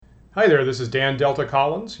Hi there, this is Dan Delta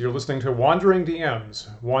Collins. You're listening to Wandering DMs.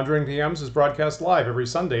 Wandering DMs is broadcast live every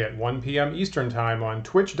Sunday at 1 p.m. Eastern Time on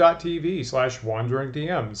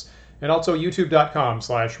twitch.tv/wanderingdms and also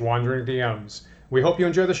youtube.com/wanderingdms. We hope you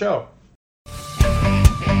enjoy the show.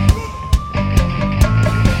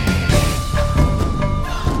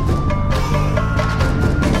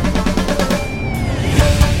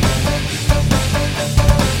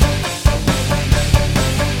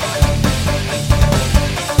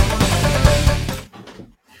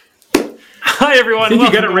 Hi everyone, I think you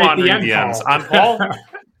welcome got it to right at the Wandering end, DMs. Paul. I'm Paul.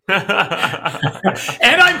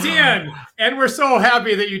 And I'm Dan. And we're so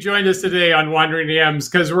happy that you joined us today on Wandering DMs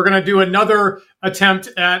because we're going to do another attempt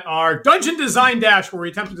at our Dungeon Design Dash where we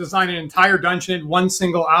attempt to design an entire dungeon in one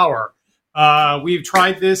single hour. We've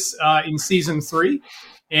tried this in Season 3.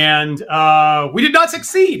 And we did not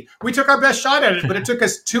succeed. We took our best shot at it, but it took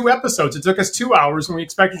us 2 episodes. It took us 2 hours, and we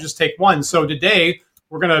expect to just take one. So today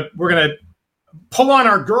we're gonna pull on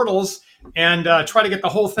our girdles and try to get the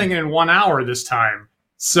whole thing in 1 hour this time.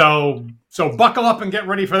 So buckle up and get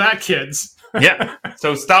ready for that, kids. Yeah.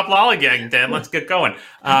 So stop lollygagging, Dan. Let's get going.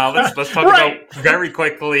 Let's talk about very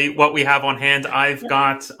quickly what we have on hand. I've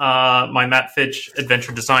got my Matt Fitch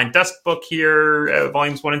Adventure Design Desk book here,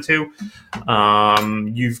 volumes 1 and 2.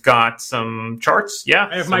 You've got some charts. Yeah.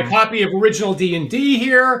 I have my copy of original D&D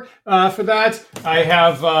here for that. I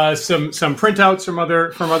have some printouts from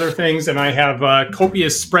other things, and I have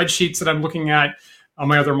copious spreadsheets that I'm looking at on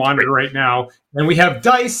my other monitor right now. And we have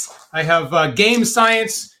dice. I have game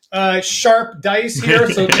science. Sharp dice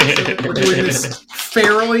here, so we're doing this as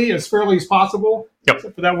fairly as possible. Yep.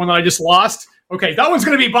 Except for that one that I just lost. Okay, that one's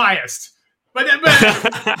going to be biased, but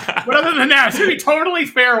other than that, it's going to be totally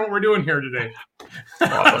fair what we're doing here today.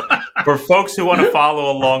 For folks who want to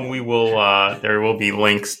follow along, we will. There will be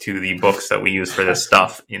links to the books that we use for this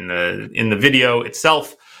stuff in the video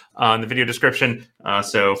itself. In the video description,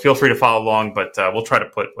 so feel free to follow along, but we'll try to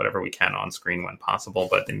put whatever we can on screen when possible,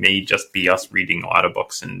 but it may just be us reading a lot of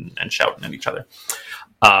books and shouting at each other.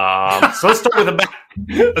 So let's start with a map.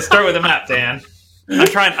 Let's start with a map, Dan. I'm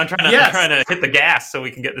trying to hit the gas so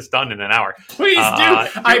we can get this done in an hour. Please do.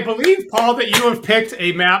 I believe, Paul, that you have picked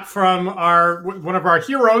a map from one of our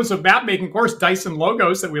heroes of map making course, Dyson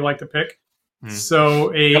Logos, that we like to pick.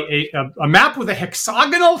 So a map with a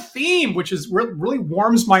hexagonal theme, which is really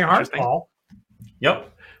warms my heart, Paul.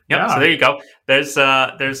 Yep. Yeah. So there you go. There's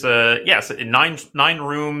 9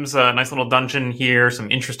 rooms, a nice little dungeon here,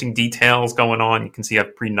 some interesting details going on. You can see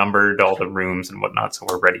I've pre-numbered all the rooms and whatnot, so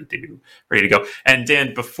we're ready to go. And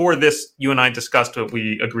Dan, before this, you and I discussed what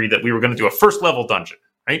we agreed that we were going to do a first level dungeon,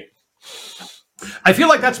 right? I feel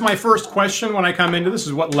like that's my first question when I come into this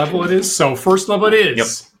is what level it is. So first level it is. Yep.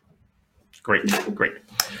 Great.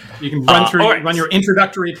 You can run your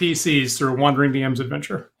introductory PCs through Wandering DM's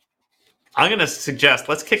adventure. I'm going to suggest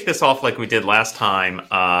let's kick this off like we did last time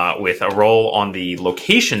with a roll on the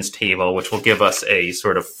locations table, which will give us a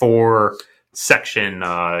sort of 4-section,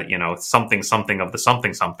 something of the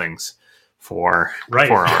somethings for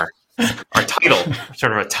our title,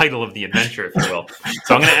 sort of a title of the adventure, if you will.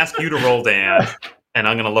 So I'm going to ask you to roll, Dan, and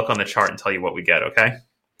I'm going to look on the chart and tell you what we get. Okay.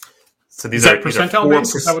 So these are percentile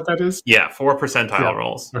based? Is that what that is? Yeah, 4 percentile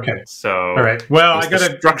rolls. Okay. So all right. Well, I got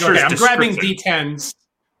to. Okay, I'm grabbing D10s.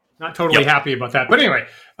 Not totally happy about that, but anyway,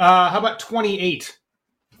 how about 28?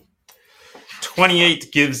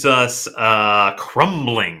 28 gives us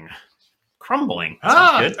crumbling. Good.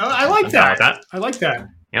 I like that. I like that.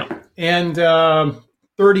 Yep. And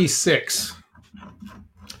 36.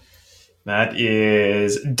 That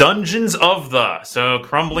is Dungeons of the. So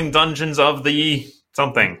crumbling Dungeons of the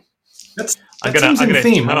something. I'm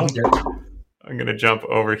gonna jump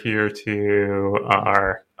over here to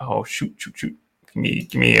our. Oh shoot!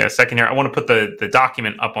 Give me a second here. I want to put the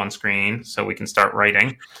document up on screen so we can start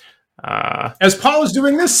writing. As Paul is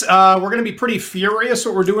doing this, we're going to be pretty furious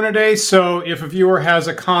what we're doing today. So if a viewer has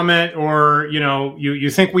a comment or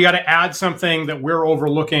you think we got to add something that we're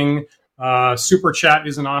overlooking, super chat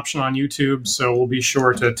is an option on YouTube. So we'll be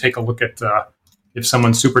sure to take a look at if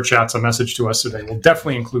someone super chats a message to us today. We'll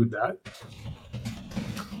definitely include that.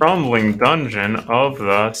 Crumbling Dungeon of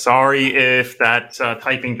the. Sorry if that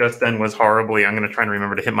typing just then was horribly. I'm going to try and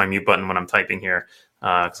remember to hit my mute button when I'm typing here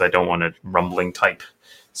because I don't want to rumbling type.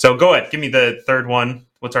 So go ahead. Give me the third one.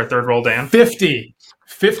 What's our third roll, Dan? 50.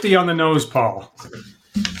 50 on the nose, Paul.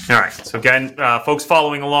 All right. So again, folks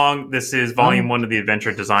following along, this is volume 1 of the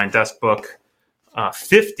Adventure Design Desk book.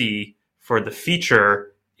 50 for the feature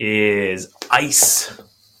is ice.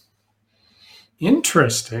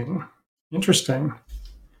 Interesting.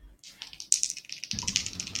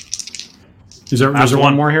 Is there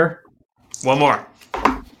one more here? One more.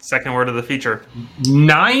 Second word of the feature.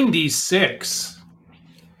 96.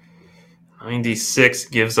 96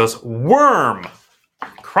 gives us worm.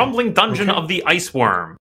 Crumbling Dungeon of the Ice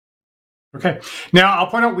Worm. Okay. Now I'll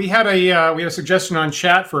point out we had a suggestion on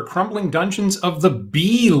chat for Crumbling Dungeons of the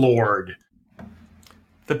Bee Lord.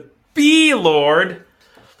 The Bee Lord.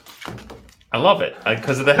 I love it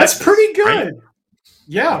because of the. That's hexes, pretty good. Right?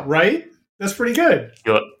 Yeah. Right. That's pretty good.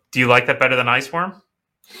 Do you like that better than Ice Worm?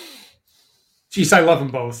 Jeez, I love them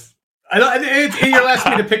both. You're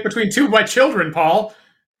asking me to pick between two of my children, Paul.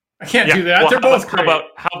 I can't do that. Well, They're both great.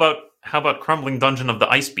 How about Crumbling Dungeon of the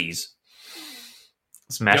Ice Bees?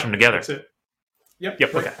 Smash them together. That's it.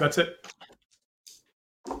 Yep. Okay. That's it.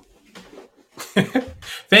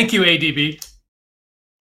 Thank you, ADB.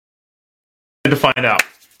 Good to find out.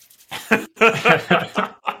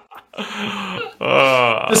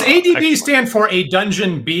 Does ADB stand for a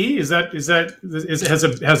dungeon bee? Has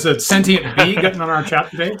a sentient bee gotten on our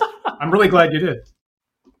chat today? I'm really glad you did.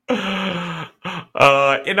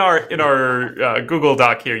 In our Google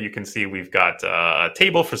Doc here, you can see we've got a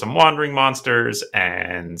table for some wandering monsters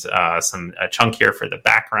and a chunk here for the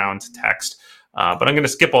background text. But I'm going to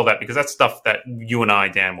skip all that because that's stuff that you and I,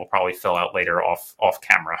 Dan, will probably fill out later off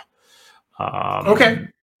camera. Okay.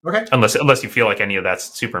 Unless you feel like any of that's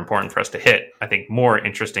super important for us to hit. I think more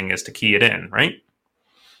interesting is to key it in, right?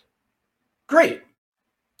 Great.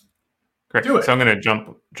 Do it. So I'm going to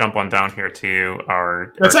jump on down here to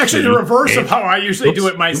our. That's actually the reverse of how I usually do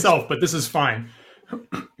it myself, but this is fine.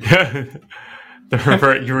 You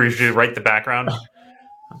usually write the background.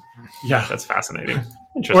 Yeah, that's fascinating.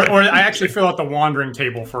 Or I actually fill out the wandering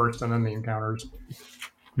table first, and then the encounters.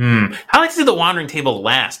 I like to do the wandering table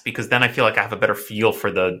last because then I feel like I have a better feel for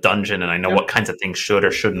the dungeon and I know what kinds of things should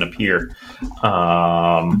or shouldn't appear.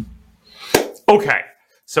 Okay.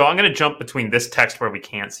 So I'm going to jump between this text where we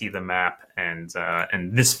can't see the map and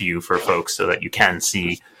this view for folks so that you can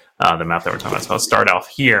see the map that we're talking about. So I'll start off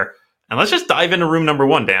here. And let's just dive into room number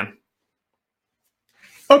 1, Dan.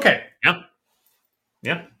 Okay. Yeah.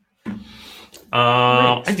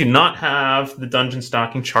 I do not have the dungeon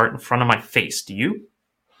stocking chart in front of my face. Do you?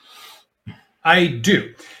 I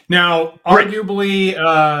do. Now, arguably,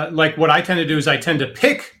 like what I tend to do is I tend to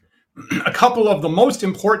pick a couple of the most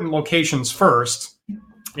important locations first.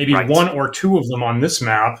 Maybe one or two of them on this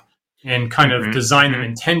map and kind of design them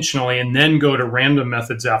intentionally and then go to random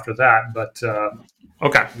methods after that. But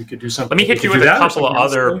okay, we could do something. Let me hit you with a couple of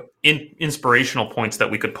other inspirational points that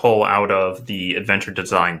we could pull out of the Adventure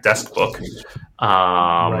Design desk book.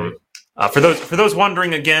 For those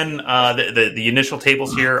wondering, again, the initial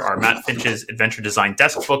tables here are Matt Finch's Adventure Design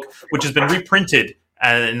desk book, which has been reprinted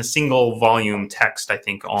in a single volume text, I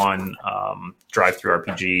think, on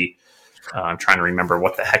Drive-Thru-RPG. I'm trying to remember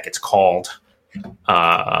what the heck it's called.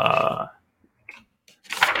 What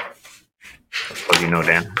do you know,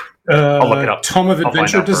 Dan? I'll look it up. Tome of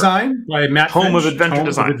Adventure Design by Matt Finch. Tome of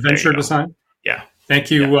Adventure Design. Yeah.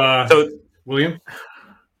 Thank you, William.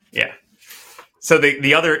 Yeah. So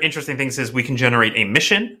the other interesting things is we can generate a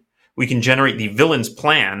mission, we can generate the villain's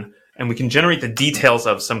plan, and we can generate the details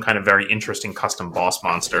of some kind of very interesting custom boss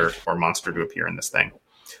monster or monster to appear in this thing.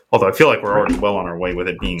 Although I feel like we're already well on our way with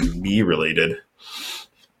it being bee-related.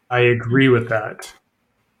 I agree with that.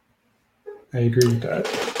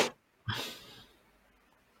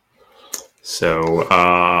 So,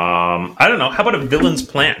 I don't know. How about a villain's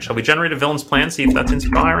plan? Shall we generate a villain's plan, see if that's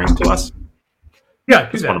inspiring to us? Yeah,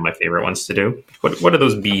 it's one of my favorite ones to do. What are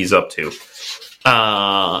those bees up to?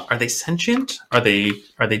 Are they sentient? Are they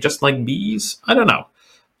just like bees? I don't know.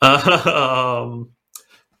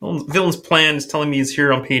 Villain's plan is telling me is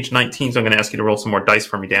here on page 19, so I'm going to ask you to roll some more dice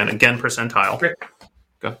for me, Dan. Again, percentile. Great.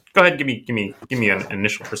 Go ahead, give me an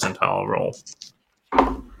initial percentile roll.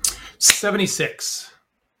 76.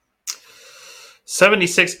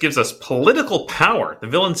 76 gives us political power. The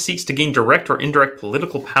villain seeks to gain direct or indirect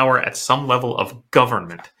political power at some level of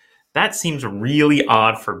government. That seems really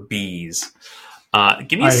odd for bees.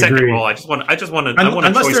 Give me a second roll. I want a choice number 2.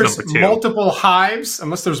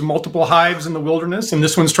 Unless there's multiple hives in the wilderness, and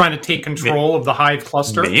this one's trying to take control of the hive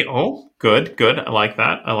cluster. Good. I like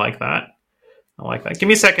that. Give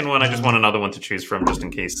me a second one. I just want another one to choose from, just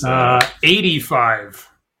in case. 85.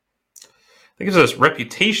 That gives us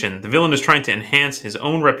reputation. The villain is trying to enhance his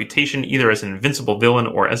own reputation, either as an invincible villain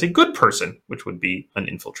or as a good person, which would be an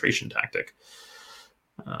infiltration tactic.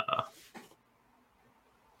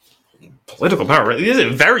 Political power. Is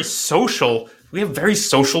it very social? We have very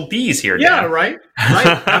social bees here. Yeah, Dan. right.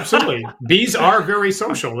 Absolutely. Bees are very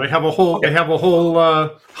social. They have a whole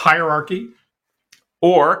hierarchy.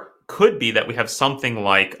 Or could be that we have something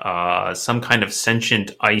like some kind of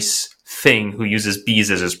sentient ice thing who uses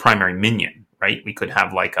bees as his primary minion, right? We could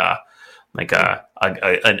have like an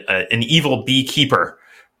evil beekeeper,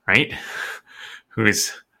 right? Who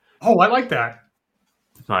is I like that.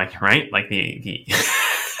 like the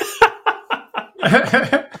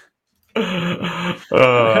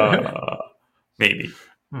maybe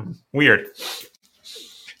weird.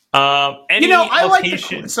 Any I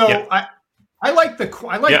location? I like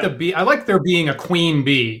the bee. I like there being a queen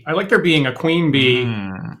bee. I like there being a queen bee,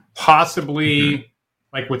 possibly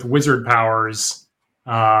like with wizard powers,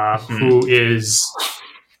 who is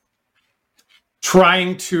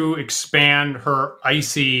trying to expand her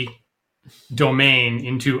icy domain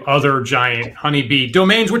into other giant honeybee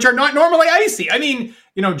domains, which are not normally icy. I mean,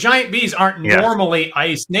 giant bees aren't normally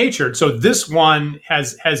ice natured. So this one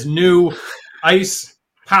has new ice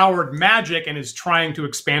powered magic and is trying to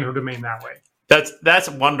expand her domain that way. That's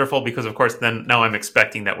wonderful, because of course then now I'm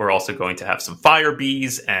expecting that we're also going to have some fire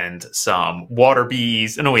bees and some water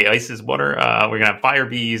bees. No wait, ice is water. We're gonna have fire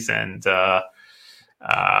bees and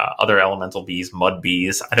other elemental bees, mud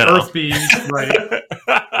bees. I don't know. Earth bees, right?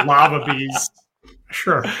 Lava bees.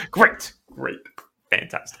 Sure. Great.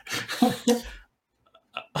 Fantastic.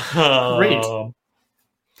 Great.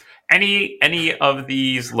 Any of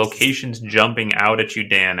these locations jumping out at you,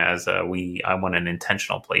 Dan, as I want an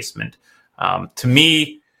intentional placement? To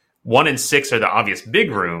me, 1 and 6 are the obvious big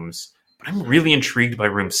rooms, but I'm really intrigued by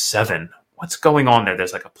room 7. What's going on there?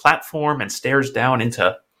 There's like a platform and stairs down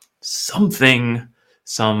into some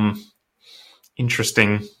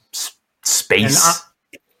interesting space.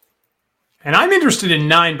 And I'm interested in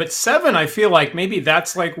 9, but 7, I feel like maybe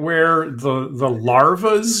that's like where the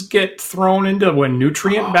larvas get thrown into a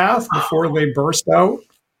nutrient bath before they burst out.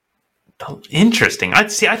 Interesting. I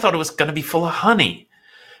thought it was going to be full of honey.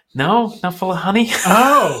 No, not full of honey.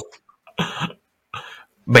 Oh,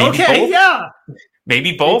 maybe okay, both? yeah.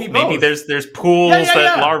 Maybe both. Maybe there's pools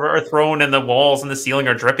that larvae are thrown, and the walls and the ceiling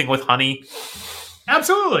are dripping with honey.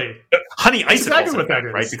 Absolutely, honey icicles. Exactly what that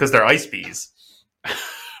is, right? Because they're ice bees.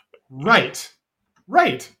 Right.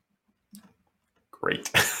 Great.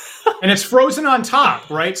 And it's frozen on top,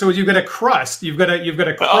 right? So you've got a crust. You've got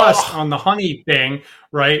a crust on the honey thing,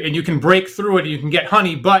 right? And you can break through it. And you can get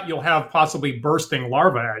honey, but you'll have possibly bursting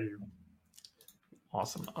larvae at you.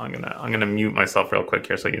 Awesome. I'm gonna mute myself real quick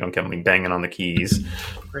here so you don't get me banging on the keys.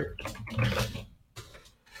 Great.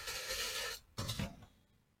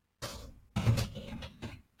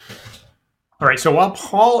 All right. So while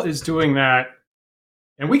Paul is doing that,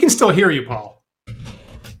 and we can still hear you, Paul.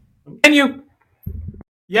 Can you?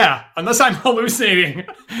 Yeah, unless I'm hallucinating.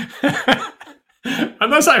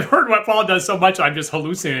 Unless I've heard what Paul does so much, I'm just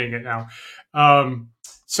hallucinating it now.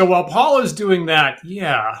 So while Paul is doing that,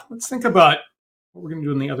 let's think about what we're going to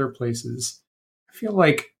do in the other places. I feel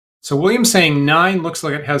like, so William's saying 9 looks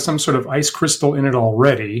like it has some sort of ice crystal in it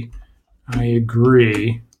already. I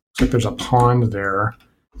agree. Looks like there's a pond there.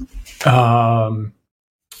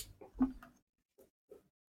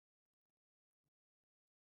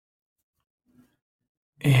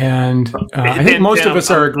 And I think most of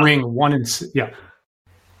us are agreeing 1 and 6. Yeah.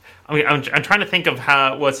 I mean, I'm trying to think of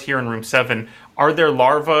what's here in room 7. Are there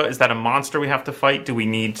larvae? Is that a monster we have to fight? Do we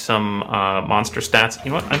need some monster stats?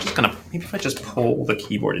 You know what? I'm just gonna, maybe if I just pull the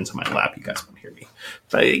keyboard into my lap, you guys won't hear me.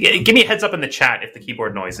 So, give me a heads up in the chat if the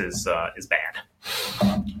keyboard noise is bad.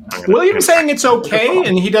 William's saying it's okay,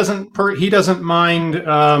 and he doesn't mind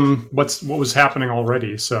what was happening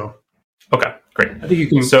already. So okay, great. I think you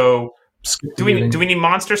can. So do we need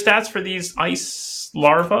monster stats for these ice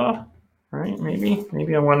larvae? Right?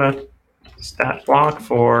 Maybe I want a stat block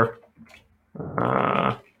for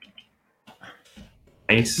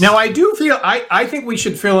ice. Now I do feel I think we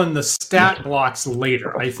should fill in the stat blocks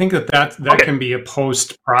later. I think that okay. can be a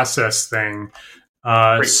post-process thing.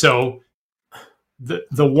 So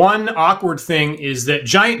the one awkward thing is that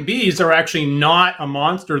giant bees are actually not a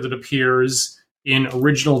monster that appears in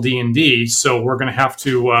original D&D. So we're going to have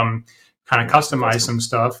to kind of customize some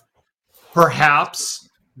stuff. Perhaps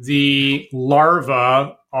the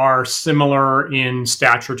larvae are similar in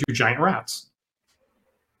stature to giant rats.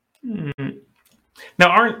 Mm-hmm.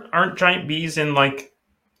 Now, aren't giant bees in like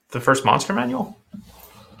the first monster manual?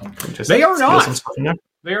 They are not.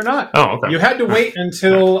 They are not. Oh, okay. You had to wait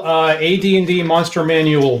until AD&D Monster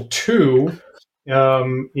Manual 2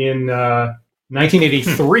 in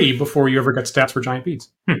 1983 before you ever got stats for giant bees.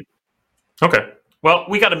 Okay. Well,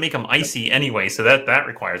 we got to make them icy anyway, so that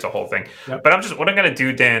requires a whole thing. Yep. But what I'm going to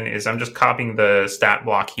do, Dan, is I'm just copying the stat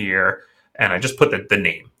block here, and I just put the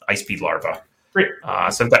name, Ice Bee Larva. Great.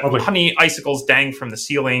 So I've got honey icicles dang from the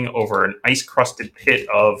ceiling over an ice-crusted pit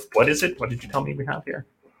of, what is it? What did you tell me we have here?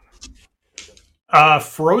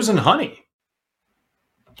 Frozen honey.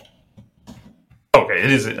 Okay,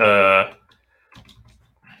 it is.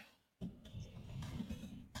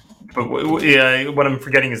 But what I'm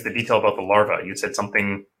forgetting is the detail about the larva. You said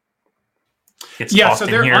something. So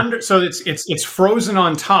they're under. So it's frozen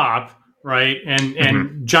on top, right?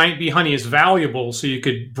 And giant bee honey is valuable, so you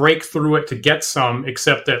could break through it to get some.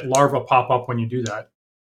 Except that larvae pop up when you do that.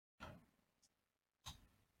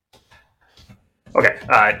 Okay,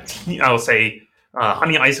 I will say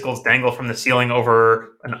honey icicles dangle from the ceiling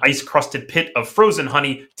over an ice-crusted pit of frozen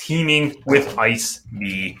honey teeming with ice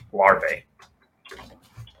bee larvae.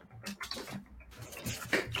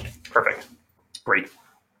 Perfect. Great.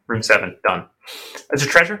 Room 7, done. Is there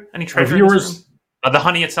treasure? Any treasure? Viewers, the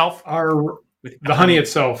honey itself? The honey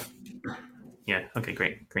itself. Yeah, okay,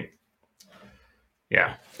 great.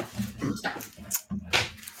 Yeah.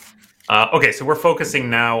 Okay, so we're focusing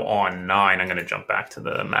now on 9. I'm going to jump back to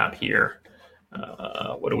the map here.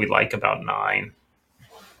 What do we like about 9?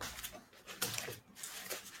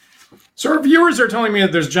 So our viewers are telling me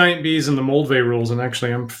that there's giant bees in the Moldvay rules, and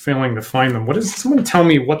actually I'm failing to find them. What is? Someone tell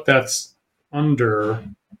me what that's under.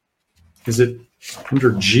 Is it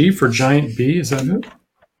under G for giant bee? Is that it?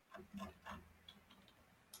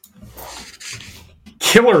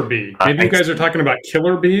 Killer bee. Maybe you guys are talking about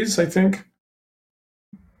killer bees, I think.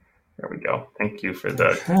 There we go. Thank you for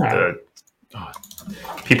the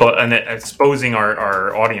people and exposing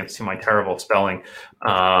our audience to my terrible spelling.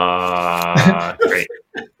 Great.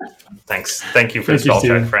 Thanks. Thank you for the spell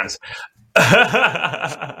check, friends.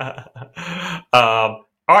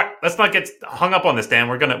 All right, let's not get hung up on this, Dan.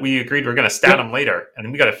 We agreed we're gonna stat them later,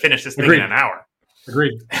 and we got to finish this thing in an hour.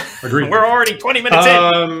 Agreed. We're already 20 minutes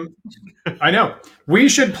in. I know. We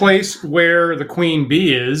should place where the queen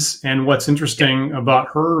bee is and what's interesting about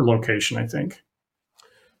her location, I think.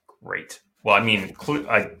 Great. Well, I mean,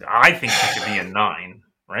 I think she should be in 9,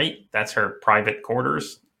 right? That's her private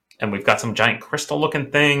quarters. And we've got some giant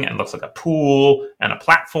crystal-looking thing, and looks like a pool and a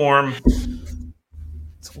platform.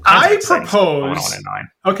 I propose...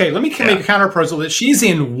 Okay, let me make a counter proposal that she's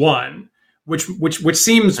in 1. Which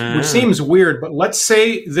seems weird, but let's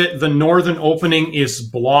say that the northern opening is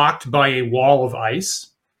blocked by a wall of ice,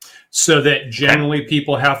 so that generally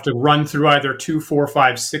people have to run through either 2, 4,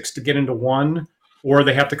 5, 6 to get into 1, or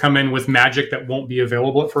they have to come in with magic that won't be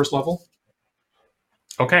available at first level.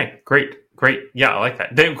 Okay, great. Yeah, I like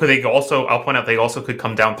that. They also, I'll point out, they also could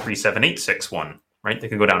come down 3, 7, 8, 6, 1. Right? They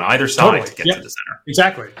could go down either side to get to the center.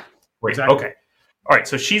 Exactly. Great. Exactly. Okay. All right,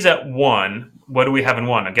 so she's at 1. What do we have in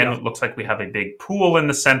 1? Again, It looks like we have a big pool in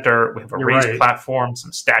the center. We have a raised platform,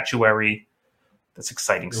 some statuary. That's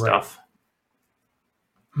exciting stuff.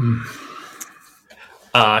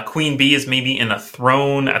 Right. Queen Bee is maybe in a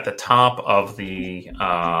throne at the top of the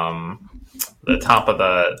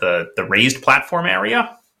raised platform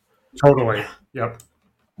area. Totally. Yep.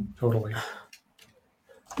 Totally.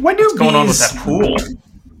 What's going on with that pool?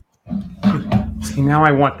 See, now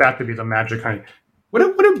I want that to be the magic honey.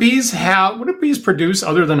 What do bees have? What do bees produce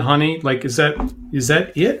other than honey? Like, is that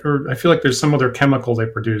it? Or I feel like there's some other chemical they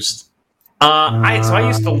produce. I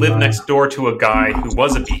used to live next door to a guy who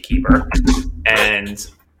was a beekeeper, and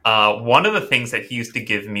one of the things that he used to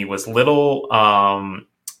give me was little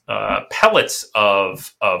pellets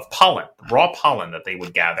of pollen, raw pollen that they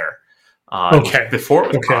would gather before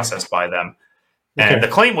it was processed by them. And the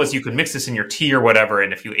claim was you could mix this in your tea or whatever,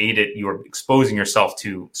 and if you ate it, you were exposing yourself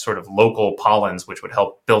to sort of local pollens, which would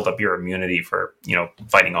help build up your immunity for,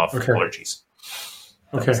 fighting off allergies.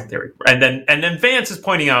 That's the theory. And then Vance is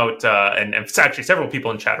pointing out, and it's actually several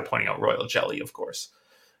people in chat are pointing out royal jelly, of course.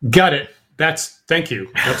 Got it. Thank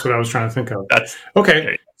you. That's what I was trying to think of. That's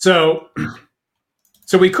okay. So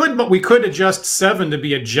we could adjust 7 to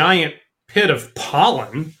be a giant pit of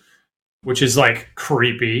pollen, which is like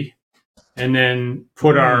creepy. And then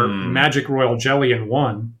put our magic royal jelly in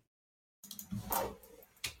 1.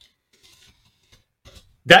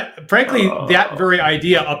 That, frankly, that very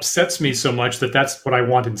idea upsets me so much that's what I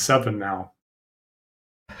want in 7 now.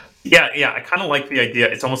 Yeah. I kind of like the idea.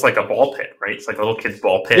 It's almost like a ball pit, right? It's like a little kid's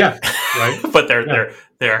ball pit. Yeah, right. But they're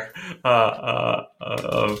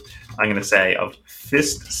I'm going to say of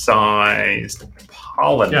fist-sized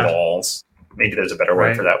pollen balls. Maybe there's a better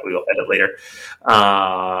word for that. We'll edit later.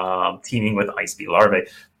 Teeming with ice bee larvae.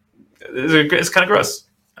 It's kind of gross.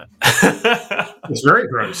 It's very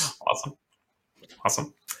gross.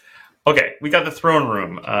 Awesome. Okay, we got the throne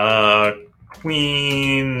room.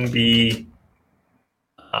 Queen bee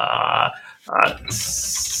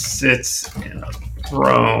sits in a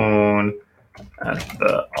throne on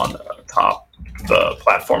the top of the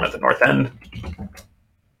platform at the north end.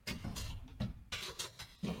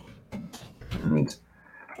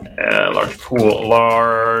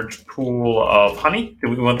 large pool of honey. Do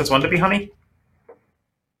we want this one to be honey?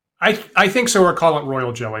 I think so, or call it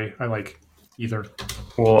royal jelly. I like either.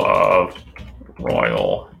 Pool of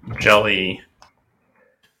royal jelly.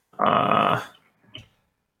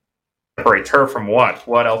 Separates her from what?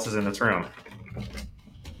 What else is in this room?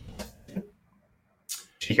 Is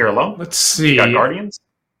she here alone? Let's see. She got guardians?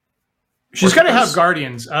 She's got to have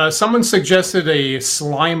guardians. Someone suggested a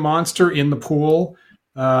slime monster in the pool.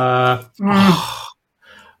 Oh,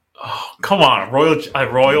 come on, a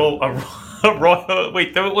royal.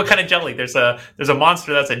 Wait, what kind of jelly? There's a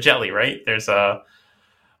monster that's a jelly, right? There's a.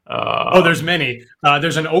 There's many.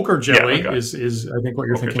 There's an ochre jelly. Yeah, okay. Is I think what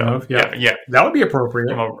you're thinking jelly. of? Yeah, yeah. That would be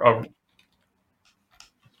appropriate. A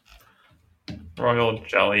royal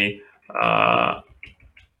jelly.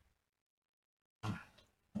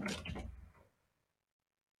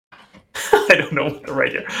 I don't know what to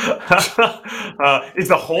write here. Is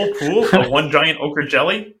the whole pool a one giant ochre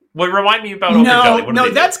jelly? Well, remind me about ochre jelly. No,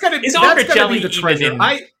 that's gonna be the treasure.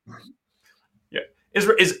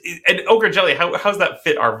 Is an ochre jelly? How's that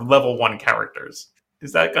fit our level 1 characters?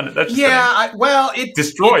 Is that gonna? That's just it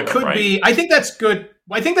destroy it them, could right? be. I think that's good.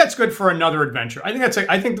 I think that's good for another adventure.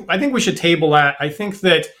 I think we should table that. I think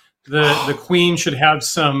that the queen should have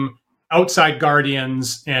some outside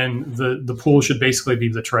guardians, and the pool should basically be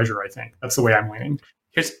the treasure. I think that's the way I'm leaning.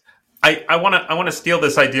 I want to steal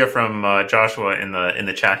this idea from Joshua in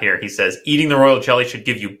the chat here. He says eating the royal jelly should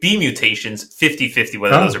give you B mutations 50-50,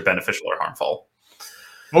 whether those are beneficial or harmful.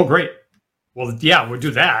 Oh, great. Well, yeah, we'll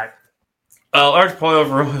do that. A large pool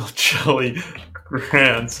of royal jelly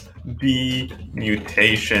grants B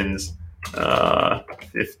mutations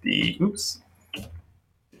 50. Oops.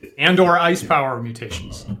 And or ice power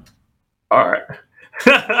mutations. All right.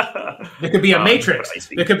 There could be a matrix.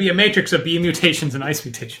 There could be a matrix of B mutations and ice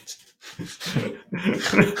mutations.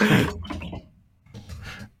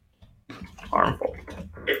 Harmful.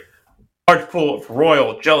 Large pool of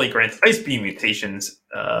royal jelly grants ice beam mutations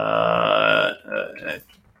to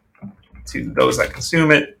those that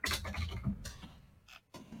consume it.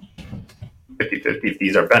 50-50 if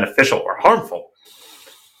these are beneficial or harmful.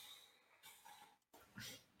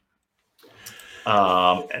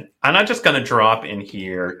 And I'm not just going to drop in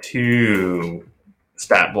here 2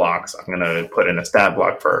 stat blocks. I'm going to put in a stat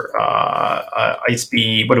block for Ice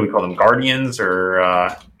Beam. What do we call them? Guardians or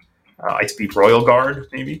Ice Beam Royal Guard,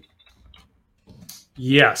 maybe?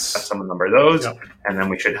 Yes. That's some number of those. Yep. And then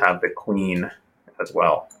we should have the Queen as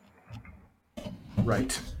well.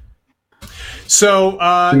 Right. So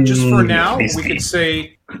just for now, we could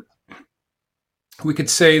say the Queen. And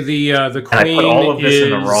I put all of this is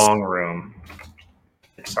in the wrong room.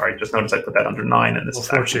 Sorry, just notice I put that under 9, and this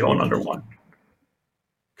is actually going under 1.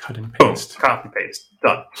 Cut and paste. Boom, copy paste.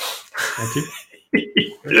 Done. Thank you.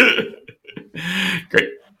 Great.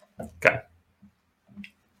 Okay.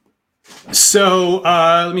 So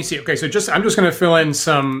let me see. Okay, so I'm just going to fill in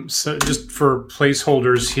just for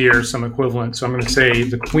placeholders here, some equivalent. So I'm going to say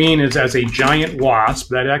the Queen is as a giant wasp.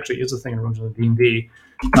 That actually is a thing in original D&D.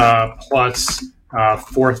 Plus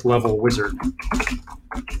 4th level wizard.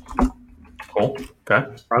 Cool. Okay.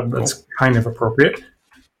 That's kind of appropriate.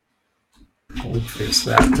 We'll fix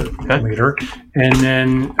that later. And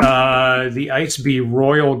then the Ice Bee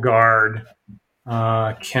Royal Guard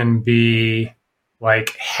can be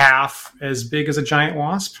like half as big as a giant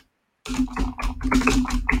wasp.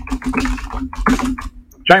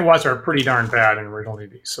 Giant wasps are pretty darn bad in original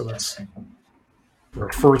D&D, so that's for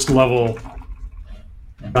a 1st level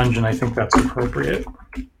dungeon. I think that's appropriate.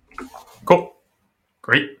 Cool.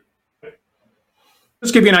 Great.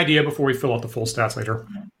 Just give you an idea before we fill out the full stats later.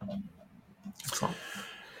 Excellent.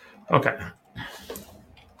 Okay.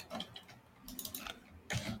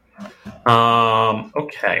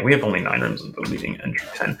 Okay, we have only 9 rooms of the leading entry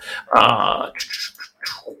 10.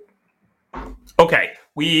 Okay,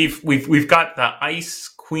 we've got the Ice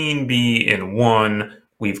Queen Bee in 1.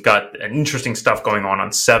 We've got an interesting stuff going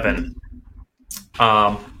on 7.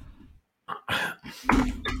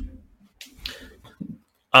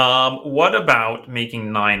 What about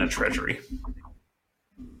making 9 a treasury?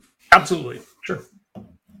 Absolutely, sure.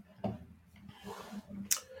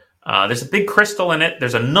 There's a big crystal in it.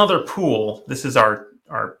 There's another pool. This is our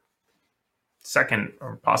second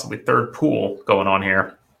or possibly third pool going on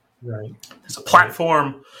here. Right. There's a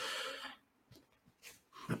platform.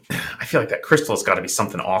 I feel like that crystal has got to be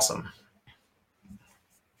something awesome.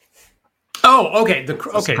 Oh, okay.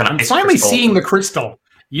 I'm finally seeing the crystal.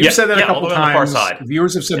 You've said that a couple times.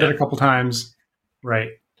 Viewers have said that a couple times.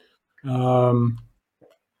 Right.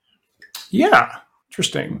 Yeah.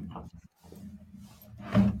 Interesting.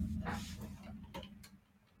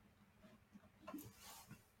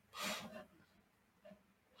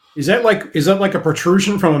 Is that like a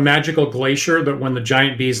protrusion from a magical glacier that when the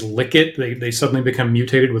giant bees lick it, they suddenly become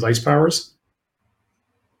mutated with ice powers?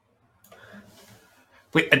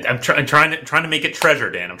 Wait, I'm trying to make it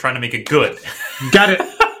treasure, Dan. I'm trying to make it good. Got it.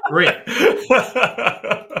 Great.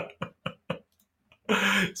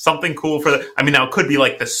 Something cool for the. I mean, now it could be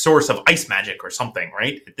like the source of ice magic or something,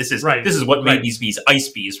 right? This is what made these bees ice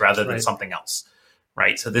bees rather than something else,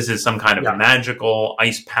 right? So this is some kind of magical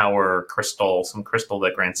ice power crystal, some crystal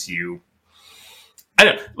that grants you.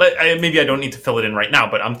 Maybe I don't need to fill it in right now,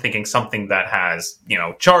 but I'm thinking something that has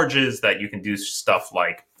charges that you can do stuff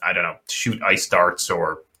like, I don't know, shoot ice darts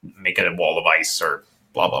or make it a wall of ice or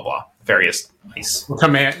blah blah blah, various ice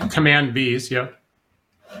command bees, yeah.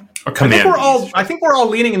 Or command. I think we're all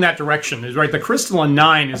leaning in that direction. Is right. The crystalline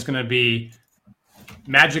 9 is going to be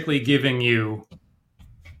magically giving you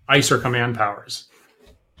ice or command powers.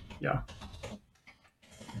 Yeah.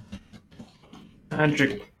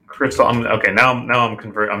 Magic crystal. Okay. Now I'm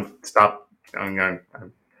converting. I'm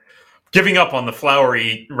giving up on the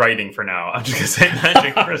flowery writing for now. I'm just gonna say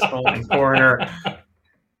magic crystal and coroner.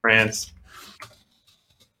 France.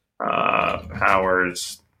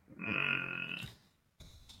 Powers.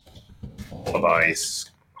 Of ice,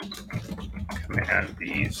 command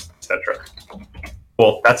bees, etc.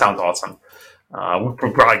 Well, that sounds awesome. We'll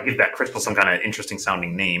probably give that crystal some kind of interesting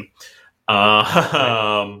sounding name.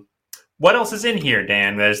 What else is in here,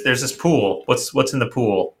 Dan? There's this pool. What's in the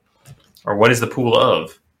pool, or what is the pool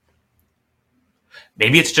of?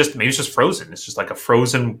 Maybe it's just frozen. It's just like a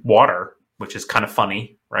frozen water, which is kind of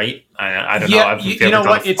funny, right? I don't know. I've ever done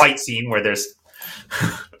a fight scene where there's.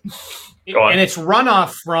 And it's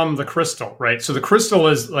runoff from the crystal, right? So the crystal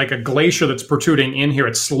is like a glacier that's protruding in here.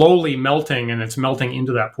 It's slowly melting, and it's melting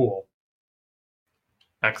into that pool.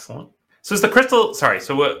 Excellent. So is the crystal... Sorry,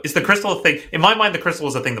 so is the crystal a thing... In my mind, the crystal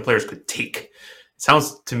is a thing the players could take. It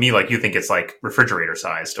sounds to me like you think it's like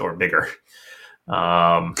refrigerator-sized or bigger.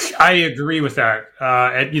 I agree with that.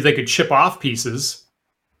 They could chip off pieces.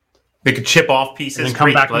 They could chip off pieces and then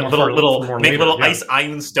come back make little ice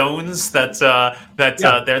iron stones that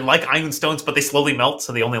they're like iron stones, but they slowly melt,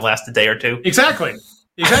 so they only last a day or two. Exactly.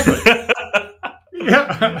 Yeah,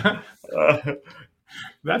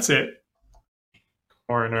 that's it.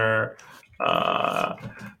 Corner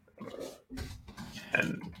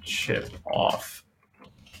and chip off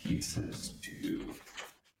pieces to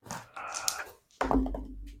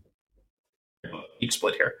each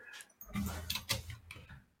split here.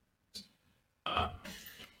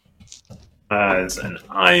 As an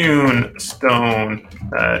iron stone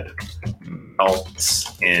that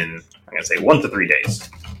melts in, I'm going to say 1 to 3 days.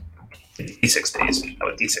 D6 days. How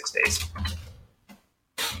about D6 days?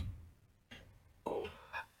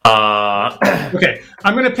 Okay,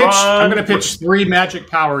 I'm going to pitch 3 magic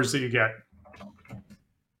powers that you get.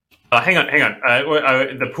 Hang on.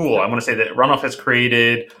 The pool. I want to say that Runoff has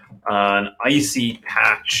created an icy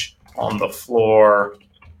patch on the floor.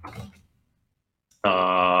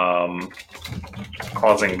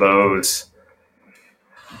 Causing those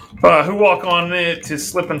who walk on it to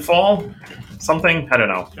slip and fall. Something, I don't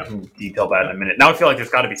know. I can detail that in a minute. Now I feel like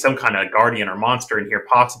there's got to be some kind of guardian or monster in here,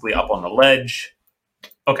 possibly up on the ledge.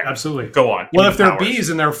 Okay, absolutely. Go on. Well, if they're bees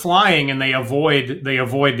and they're flying and they avoid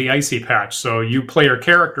the icy patch, so you player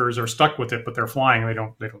characters are stuck with it, but they're flying. They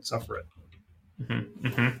don't suffer it.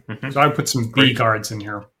 So I would put some bee guards in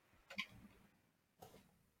here.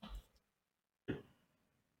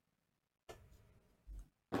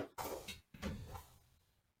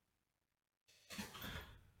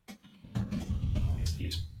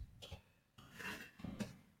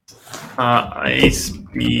 Ice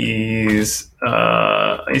bees,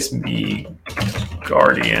 ice bee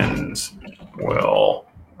guardians will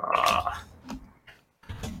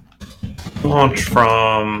launch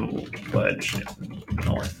from ledge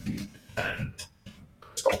north and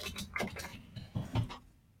crystal.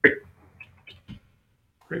 Great.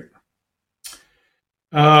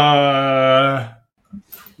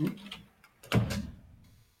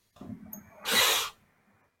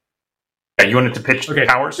 You wanted to pitch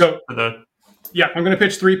powers? Yeah, I'm going to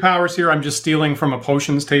pitch 3 powers here. I'm just stealing from a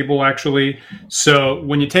potions table, actually. So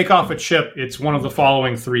when you take off a chip, it's one of the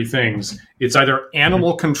following 3 things. It's either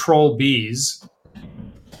animal control bees,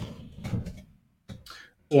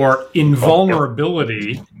 or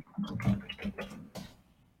invulnerability,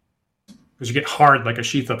 because you get hard like a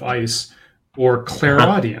sheath of ice, or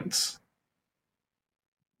clairaudience.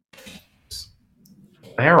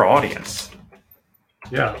 Clairaudience.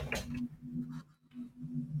 Yeah.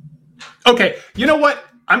 Okay, you know what?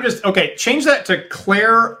 Change that to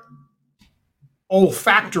clair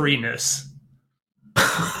olfactoriness.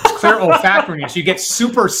 clear olfactoriness. You get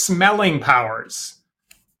super smelling powers.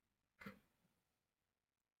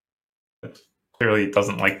 Clearly,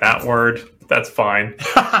 doesn't like that word. That's fine.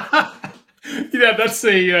 Yeah, that's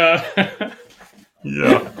a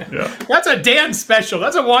Yeah. that's a Dan special.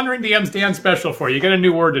 That's a Wandering DM's Dan special for you. You get a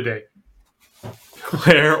new word today.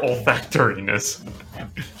 Clear olfactoriness.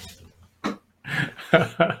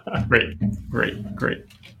 Great.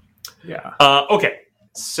 Yeah. Okay.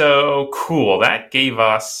 So cool. That gave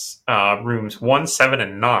us rooms 1, 7,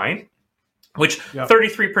 and 9. Which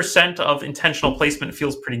 33% of intentional placement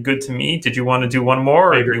feels pretty good to me. Did you want to do one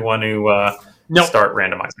more, or do you want to start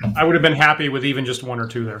randomizing? I would have been happy with even just 1 or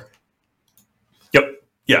 2 there. Yep.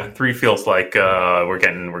 Yeah, 3 feels like we're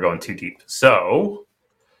going too deep. So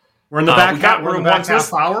we're in the back. We got room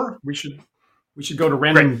half hour. We should go to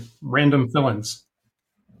random fill-ins.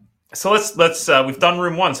 So let's we've done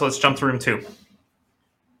room 1, so let's jump to room 2.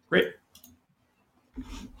 Great.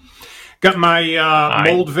 Got my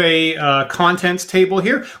Moldvay contents table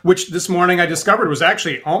here, which this morning I discovered was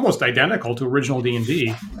actually almost identical to original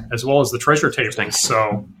D&D, as well as the treasure tables.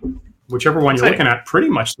 So whichever one you're looking at, pretty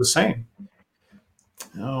much the same.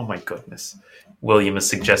 Oh my goodness. William is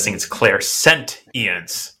suggesting it's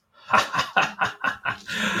clairsentience.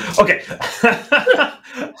 Okay.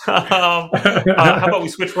 How about we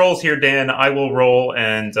switch roles here, Dan? I will roll,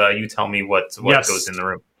 and you tell me what goes in the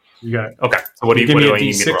room. You got it. Okay. So what do I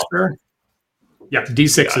need me to roll? There? Yeah,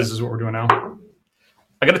 D6s is what we're doing now.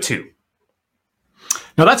 I got a 2.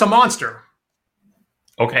 Now that's a monster.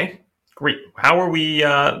 Okay, great. How are we?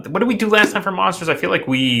 What did we do last time for monsters? I feel like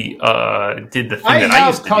we did the thing I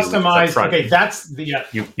used to customized. do. Okay, that's the.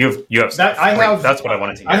 You have stuff. That's what I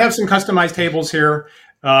wanted to hear. I have some customized tables here.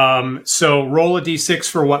 So roll a D6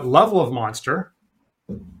 for what level of monster?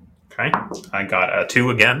 Okay, I got a 2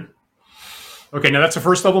 again. Okay, now that's a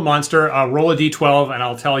first level monster. Roll a D12, and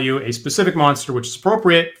I'll tell you a specific monster which is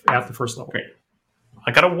appropriate at the first level. Great.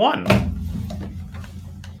 I got a 1.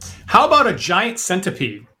 How about a giant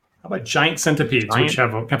centipede? How about giant centipedes, which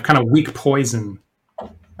have kind of weak poison?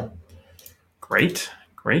 Great.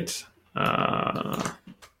 So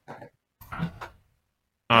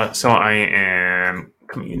I am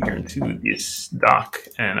coming in here into this dock,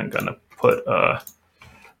 and I'm gonna put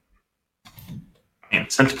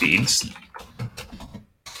centipedes.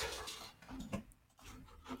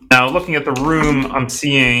 Now, looking at the room, I'm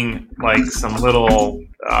seeing like some little.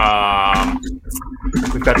 We've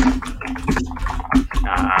got.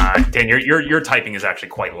 Dan, your typing is actually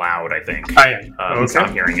quite loud. I think. I am. Okay.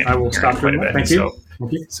 I'm hearing it. I will stop doing that. Thank you.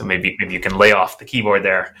 So maybe you can lay off the keyboard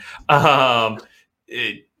there. So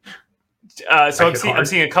I'm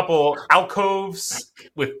seeing a couple alcoves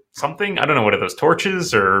with something. I don't know, what are those,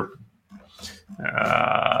 torches or?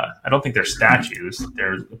 I don't think they're statues.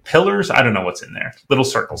 They're pillars. I don't know what's in there. Little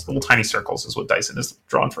circles, little tiny circles is what Dyson has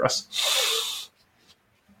drawn for us.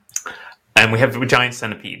 And we have giant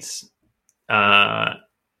centipedes.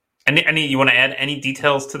 Any you want to add any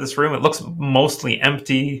details to this room? It looks mostly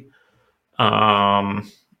empty. And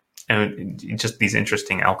just these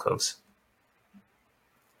interesting alcoves.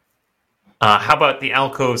 How about the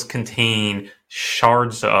alcoves contain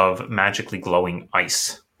shards of magically glowing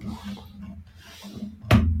ice?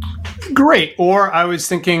 Great. Or I was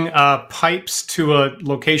thinking pipes to a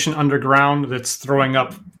location underground that's throwing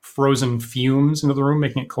up frozen fumes into the room,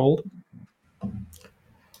 making it cold.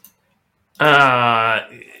 That'd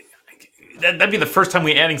be the first time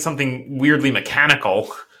we're adding something weirdly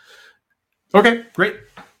mechanical. Okay, great.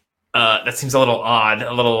 That seems a little odd,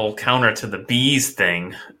 a little counter to the bees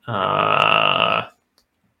thing. Glowing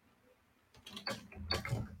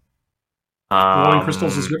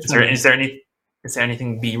crystals is good. Is there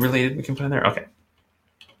anything bee related we can put in there? Okay.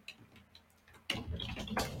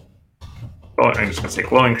 Oh, I'm just gonna say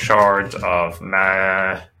glowing shards of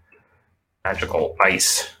magical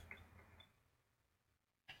ice.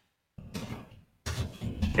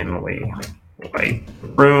 Dimly light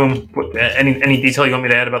room. Any detail you want me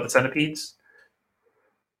to add about the centipedes?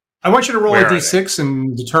 I want you to roll a d6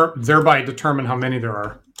 and thereby determine how many there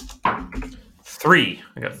are. 3.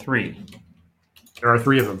 I got 3. There are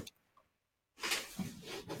 3 of them.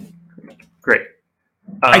 Great.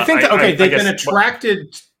 I think they've been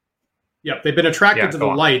attracted. Yep, they've been attracted to the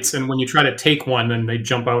lights, and when you try to take one, then they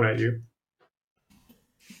jump out at you.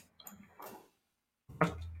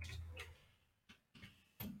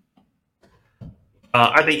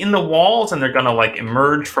 Are they in the walls and they're going to like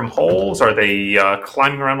emerge from holes? Are they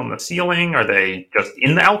climbing around on the ceiling? Are they just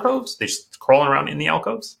in the alcoves? They're just crawling around in the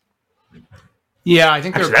alcoves? Yeah, I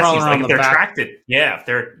think they're crawling around the back. Attracted. Yeah,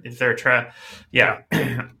 if they're yeah.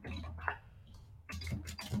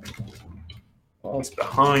 Falls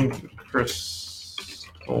behind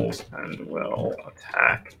crystals and will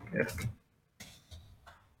attack if.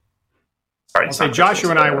 Sorry, I'll say Joshua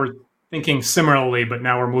and I were thinking similarly, but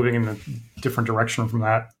now we're moving in a different direction from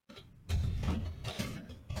that.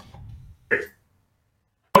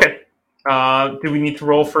 Okay. Do we need to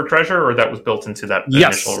roll for treasure, or that was built into that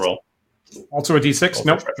initial roll? Also a D6?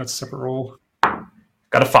 Nope, that's a separate roll.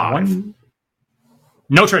 Got a 5.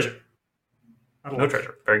 No treasure. No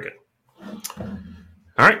treasure. Very good.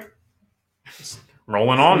 All right.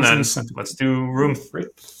 Rolling on then. Let's do room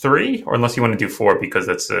 3, or unless you want to do 4 because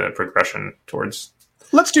that's a progression towards.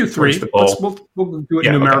 Let's do 3. We'll do it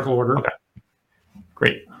in numerical order. Okay.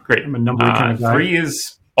 Great. I'm a number kind of guy. 3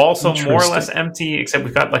 is also more or less empty, except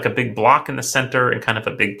we've got like a big block in the center and kind of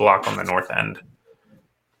a big block on the north end.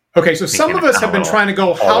 Okay, so some of us have been trying to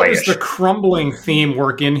go, how does the crumbling theme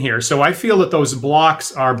work in here? So I feel that those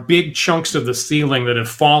blocks are big chunks of the ceiling that have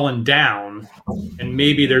fallen down, and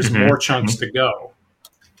maybe there's more chunks to go.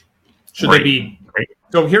 Should they be?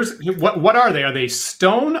 So what are they? Are they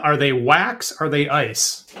stone? Are they wax? Are they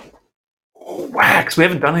ice? Wax. We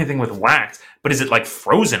haven't done anything with wax, but is it like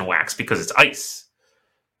frozen wax because it's ice?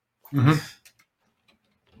 Mm-hmm.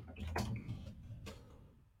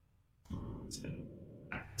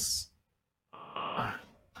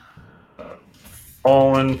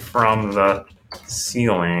 Fallen from the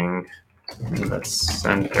ceiling to the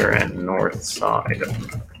center and north side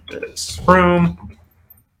of this room.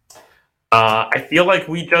 I feel like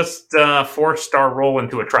we just 4-star roll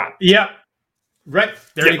into a trap. Yeah. Right.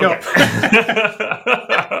 There you go.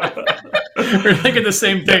 We're thinking the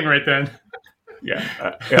same thing right then. Yeah.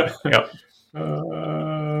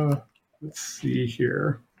 Let's see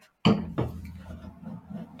here.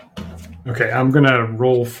 Okay, I'm going to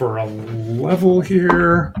roll for a level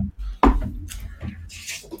here.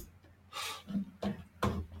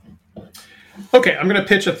 Okay, I'm going to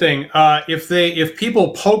pitch a thing. If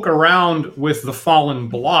people poke around with the fallen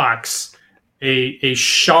blocks, a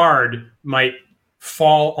shard might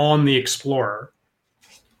fall on the explorer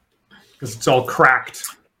because it's all cracked.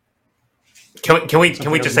 Can we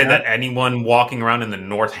just say that anyone walking around in the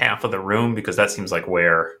north half of the room, because that seems like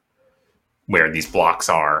where these blocks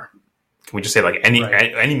are. Can we just say like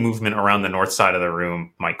any movement around the north side of the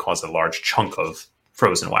room might cause a large chunk of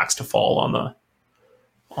frozen wax to fall on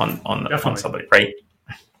somebody, right?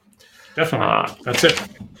 Definitely. That's it.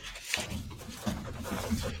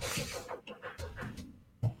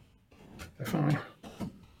 Definitely.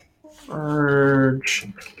 Urge.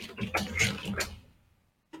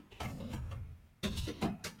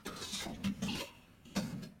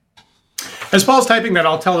 As Paul's typing that,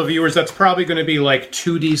 I'll tell the viewers that's probably going to be like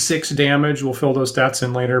 2d6 damage. We'll fill those stats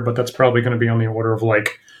in later, but that's probably going to be on the order of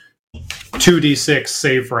like 2d6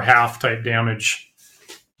 save for half type damage.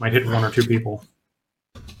 Might hit 1 or 2 people.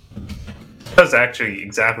 That's actually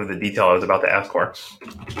exactly the detail I was about to ask for.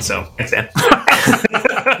 So, thanks, Dan.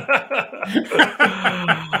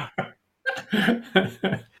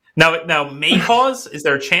 Now, may cause? Is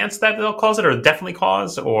there a chance that they'll cause it, or definitely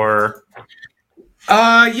cause, or?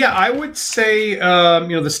 Yeah, I would say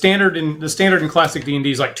the standard in classic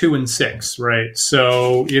D&D is like 2 and 6, right?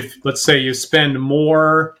 So if let's say you spend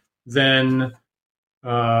more than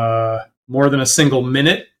a single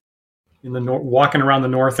minute in the walking around the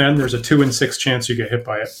north end, there's a 2 and 6 chance you get hit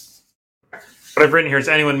by it. What I've written here is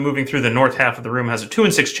anyone moving through the north half of the room has a 2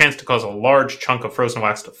 and 6 chance to cause a large chunk of frozen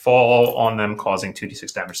wax to fall on them, causing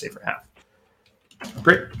 2d6 damage save for half.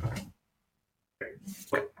 Great.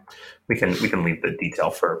 We can leave the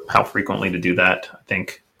detail for how frequently to do that, I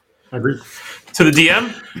think. I agree. To the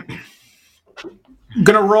DM? I'm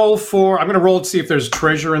going to roll to see if there's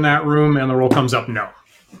treasure in that room, and the roll comes up no.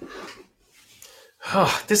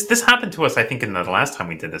 Oh, this happened to us, I think, in the last time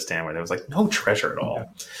we did this, Dan, where there was like no treasure at all. Yeah.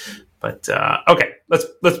 But okay, let's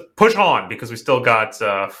push on because we still got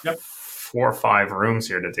 4 or 5 rooms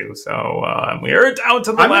here to do. So we are down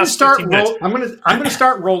to the last 15 minutes. I'm going to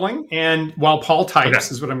start rolling, and while Paul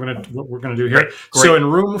types, is what we're going to do here. Great. So in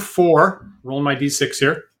room 4, roll my d6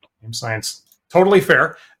 here. Game science, totally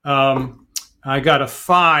fair. I got a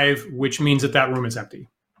 5, which means that room is empty.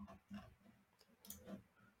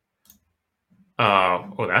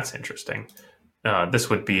 Oh, that's interesting. This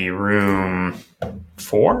would be room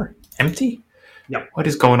 4, empty. Yep. What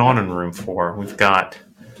is going on in room 4? We've got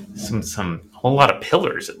some whole lot of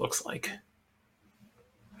pillars. It looks like.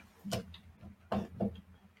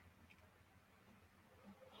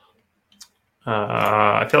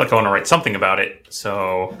 I feel like I want to write something about it.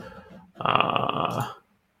 So.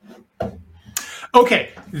 Okay,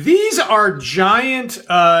 these are giant.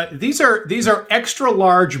 These are extra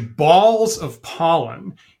large balls of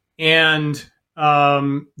pollen, and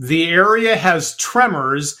the area has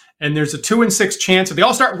tremors, and there's a 2 in 6 chance that they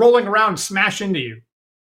all start rolling around and smash into you.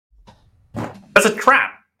 That's a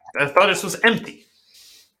trap. I thought this was empty.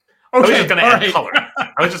 Okay, I was just going to add color.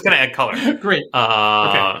 I was just going to add color. Great.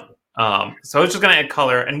 Okay. So I was just going to add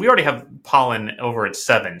color, and we already have pollen over at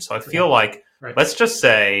 7. So I feel like let's just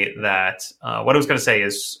say that what I was going to say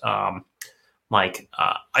is ice.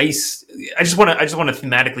 I just want to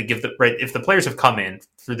thematically give if the players have come in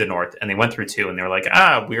through the north and they went through 2 and they were like,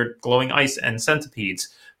 we're glowing ice and centipedes.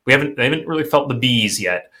 They haven't really felt the bees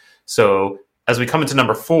yet. So as we come into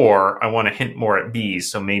number 4, I want to hint more at bees.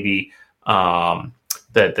 So maybe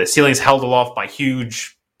the ceiling's held aloft by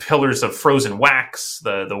huge pillars of frozen wax.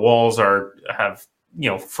 The walls have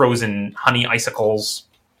frozen honey icicles.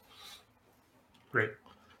 Great.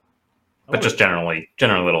 But just generally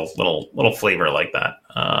little flavor like that.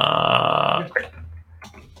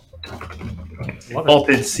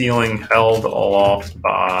 Vaulted ceiling held aloft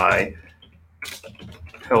by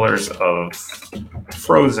pillars of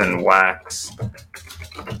frozen wax,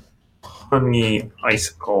 honey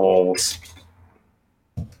icicles.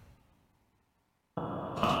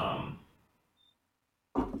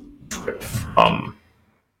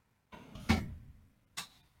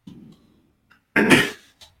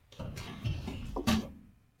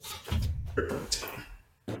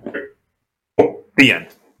 The end.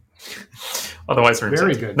 Otherwise, we're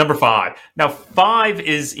very good. Number 5. Now, 5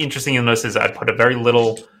 is interesting in this. Is I put there's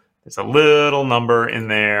a little number in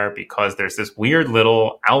there because there's this weird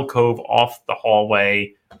little alcove off the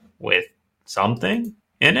hallway with something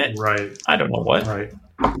in it. Right. I don't know what. Right.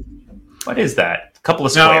 What is that? A couple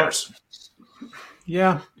of squares.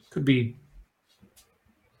 Yeah, could be.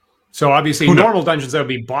 So obviously, in normal dungeons, that would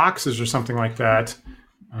be boxes or something like that.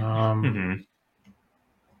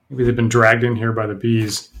 Maybe they've been dragged in here by the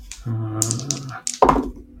bees.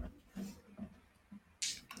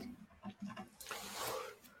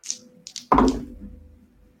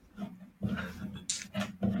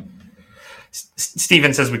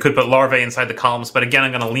 Steven says we could put larvae inside the columns, but again,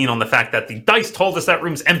 I'm going to lean on the fact that the dice told us that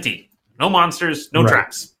room's empty. No monsters, no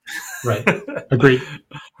traps. Right. Agreed.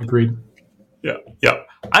 Yeah.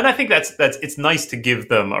 And I think that's it's nice to give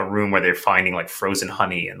them a room where they're finding like frozen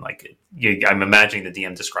honey and I'm imagining the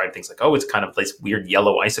DM describe things like, it's kind of this weird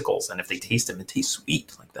yellow icicles, and if they taste them, it tastes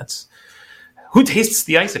sweet. Like that's who tastes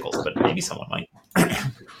the icicles, but maybe someone might.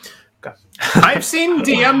 Okay. I've seen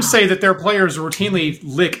DMs say that their players routinely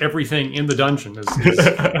lick everything in the dungeon. Is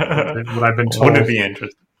what I've been told. Wouldn't it be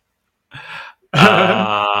interesting?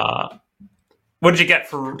 What did you get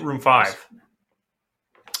for room 5?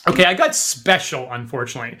 Okay, I got special,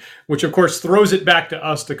 unfortunately, which of course throws it back to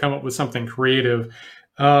us to come up with something creative.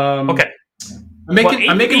 Okay,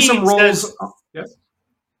 I'm making some rolls. Yes.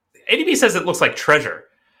 ADB says it looks like treasure,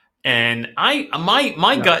 and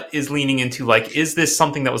my gut is leaning into is this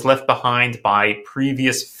something that was left behind by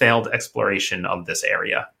previous failed exploration of this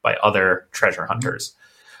area by other treasure hunters?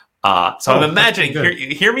 So I'm imagining.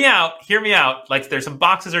 Hear me out. Like there's some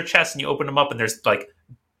boxes or chests, and you open them up, and there's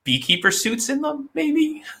beekeeper suits in them,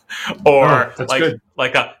 maybe, or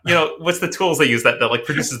what's the tools they use that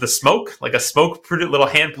produces the smoke, like a little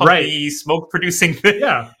hand puppy smoke producing thing.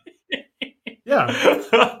 Yeah.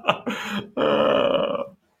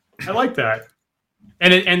 I like that,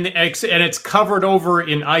 and it's covered over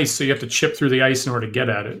in ice, so you have to chip through the ice in order to get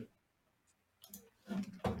at it.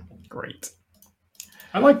 Great.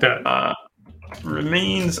 I like that.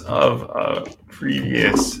 Remains of a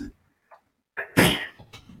previous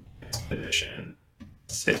expedition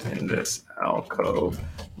sit in this alcove,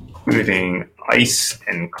 including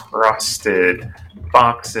ice-encrusted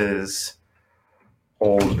boxes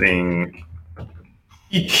holding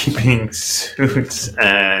beekeeping suits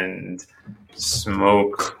and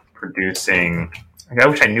smoke-producing. I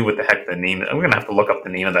wish I knew what the heck the name. I'm going to have to look up the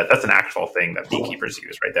name of that. That's an actual thing that beekeepers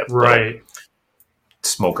use, right? That's right.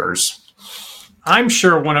 Smokers. I'm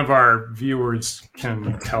sure one of our viewers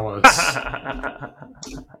can tell us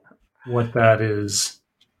what that is.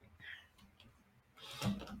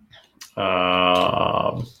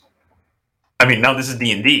 Now this is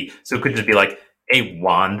D&D, so it could just be like a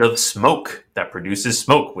wand of smoke that produces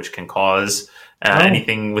smoke, which can cause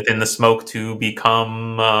anything within the smoke to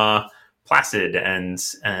become placid and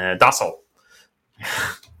docile.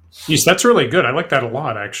 Yes, that's really good. I like that a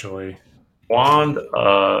lot, actually. Wand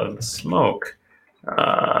of smoke.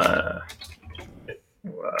 I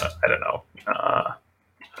don't know.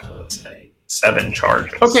 Let's say 7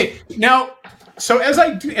 charges. Okay, now, so as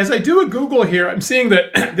I do a Google here, I'm seeing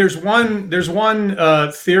that there's one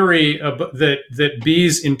theory that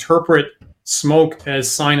bees interpret smoke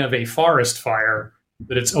as sign of a forest fire,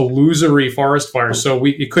 that it's illusory forest fire. So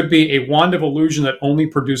it could be a wand of illusion that only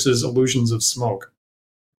produces illusions of smoke.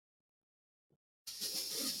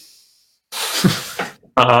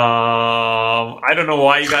 I don't know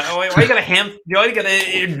why you got to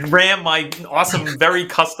ram my awesome, very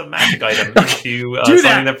custom magic item into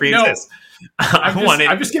something that pre-exists. No.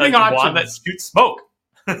 I'm just giving options. One that shoots smoke.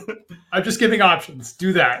 I'm just giving options.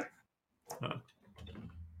 Do that.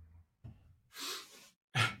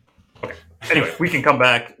 Okay. Anyway, we can come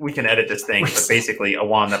back. We can edit this thing. But basically, a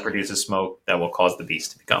wand that produces smoke that will cause the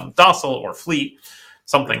beast to become docile or flee.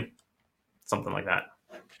 Something like that.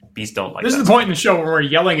 Beasts don't like this. This is the point in the show where we're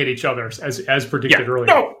yelling at each other, as predicted earlier.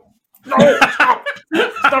 No, stop!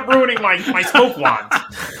 Stop ruining my smoke wand.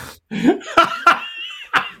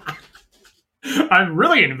 I'm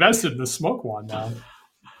really invested in the smoke wand now.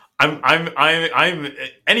 I'm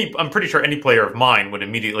pretty sure any player of mine would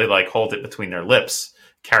immediately hold it between their lips,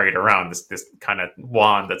 carry it around, this kind of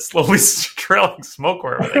wand that's slowly trailing smoke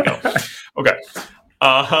wherever they go. Okay.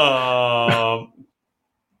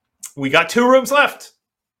 We got 2 rooms left.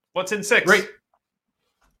 What's in 6? Great.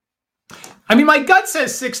 I mean, my gut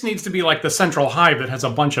says 6 needs to be like the central hive that has a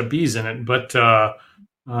bunch of bees in it, but I'm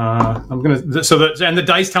gonna. And the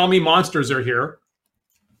dice tell me monsters are here.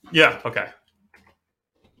 Yeah. Okay.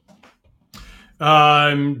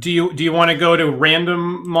 Do you want to go to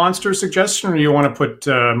random monster suggestion, or do you want to put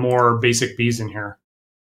more basic bees in here?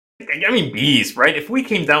 I mean, bees, right? If we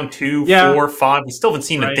came down 2, 4, 5, we still haven't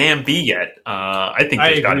seen a damn bee yet. I think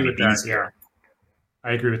there's got to be bees here.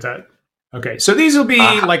 I agree with that. Okay, so these will be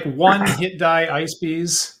like 1 hit die ice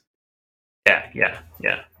bees. Yeah.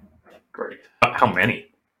 Great. How many?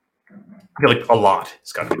 I feel like a lot.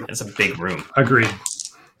 It's got to be. It's a big room. Agreed.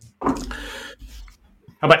 How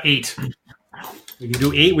about 8? We could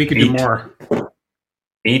do 8. We could do more.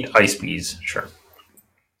 8 ice bees. Sure.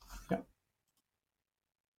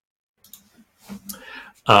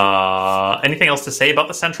 Anything else to say about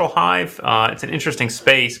the central hive? It's an interesting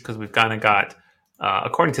space because we've kind of got,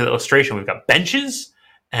 according to the illustration, we've got benches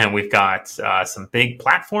and we've got some big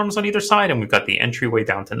platforms on either side, and we've got the entryway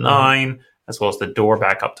down to 9, as well as the door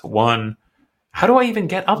back up to 1. How do I even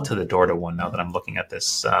get up to the door to 1 now that I'm looking at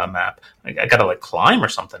this map? I gotta climb or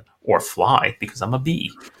something, or fly because I'm a bee.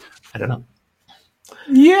 I don't know.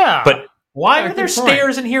 Yeah, but why are there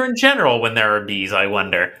stairs in here in general when there are bees? I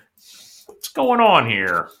wonder. What's going on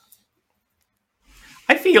here?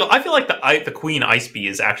 I feel like the queen ice bee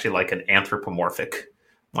is actually like an anthropomorphic,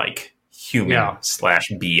 human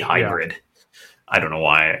 / bee hybrid. Yeah. I don't know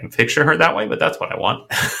why I picture her that way, but that's what I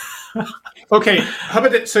want. Okay, how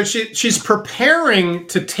about that? So she's preparing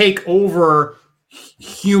to take over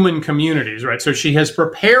human communities, right? So she has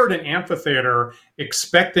prepared an amphitheater,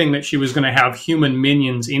 expecting that she was going to have human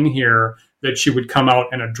minions in here that she would come out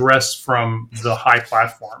and address from the high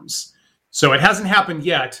platforms. So it hasn't happened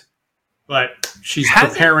yet, but she's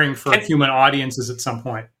preparing for human audiences at some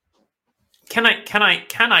point. Can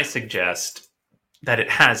I suggest that it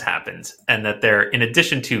has happened, and that there, in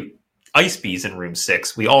addition to ice bees in room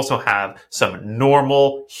 6, we also have some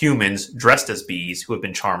normal humans dressed as bees who have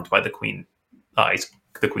been charmed by the queen ice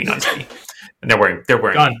bee, and they're wearing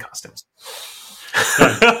bee costumes.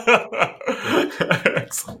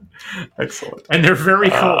 Excellent. And they're very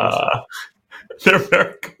cold.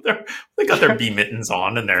 They got their bee mittens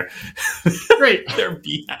on and their great their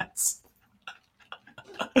bee hats.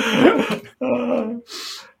 How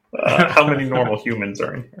many normal humans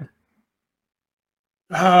are in here?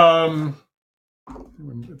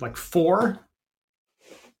 Like 4.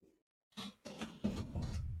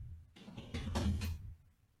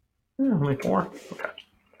 Only 4. Okay.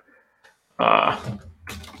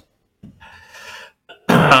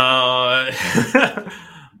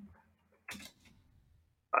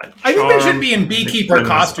 I think they should be in beekeeper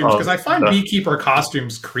costumes because I find beekeeper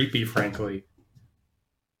costumes creepy, frankly.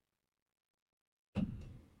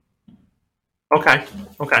 Okay.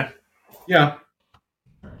 Yeah.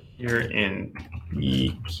 You're in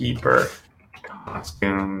beekeeper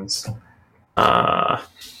costumes. And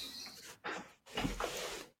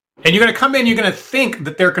you're going to come in, you're going to think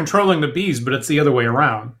that they're controlling the bees, but it's the other way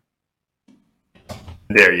around.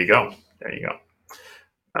 There you go.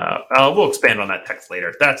 We'll expand on that text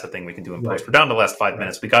later. That's a thing we can do in post. We're down to the last 5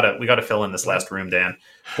 minutes. We gotta fill in this last room, Dan.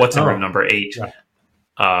 What's in room number 8? Right.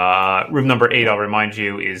 Room number 8, I'll remind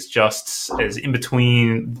you, is just as in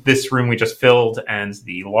between this room we just filled and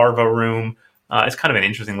the larva room. It's kind of an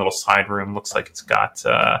interesting little side room. Looks like it's got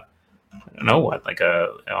I don't know what, like it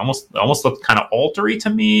almost looked kind of altar-y to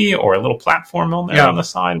me, or a little platform on there on the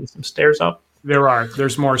side with some stairs up.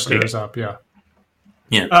 There's more stairs up. Yeah.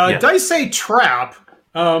 Yeah. Dice say trap.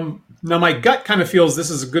 Now my gut kind of feels this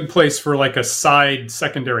is a good place for like a side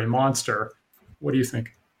secondary monster. What do you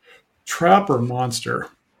think? Trap or monster?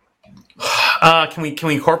 Can we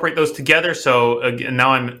incorporate those together? So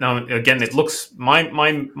now again it looks my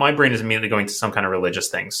brain is immediately going to some kind of religious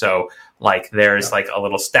thing. So like there's like a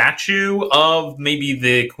little statue of maybe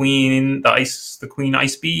the queen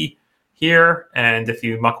ice bee here, and if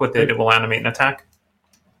you muck with it, it will animate an attack.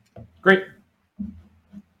 Great.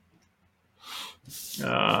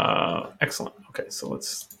 Excellent. Okay, so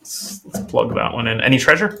let's plug that one in. Any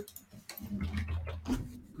treasure?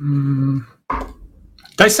 Did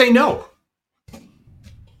I say no?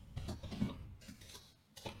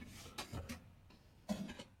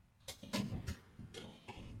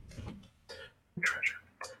 Treasure.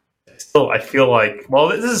 Still, I feel like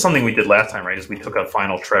this is something we did last time, right? Is we took a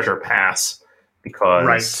final treasure pass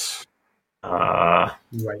because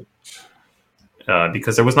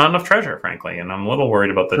because there was not enough treasure, frankly, and I'm a little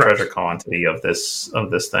worried about the treasure quantity of this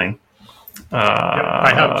thing.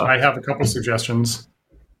 I have a couple suggestions.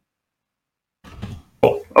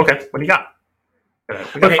 Cool. Okay, what do you got?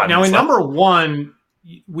 Okay, now in number 1,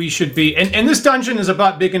 we should be, and this dungeon is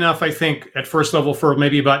about big enough, I think, at first level for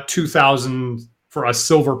maybe about 2,000 for us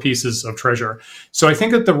silver pieces of treasure. So I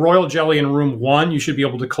think that the Royal Jelly in room 1, you should be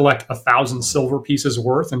able to collect 1,000 silver pieces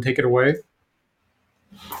worth and take it away.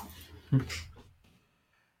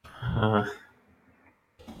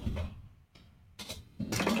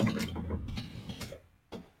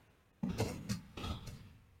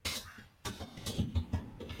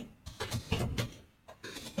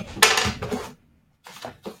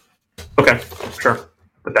 Okay, sure.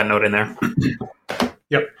 Put that note in there.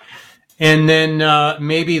 Yep. And then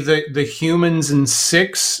maybe the humans in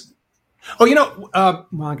 6. Oh,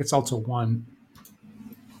 I guess also 1.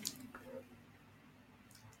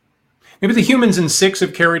 Maybe the humans in 6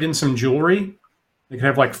 have carried in some jewelry. They could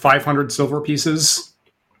have like 500 silver pieces.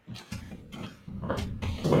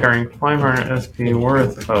 Carrying 500 SP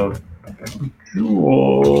worth of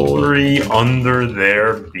jewelry under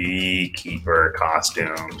their beekeeper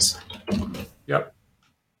costumes. Yep.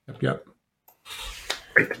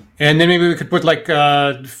 And then maybe we could put like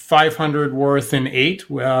 500 worth in 8,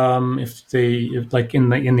 if like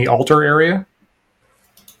in the altar area,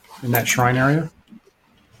 in that shrine area.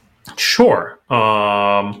 Sure.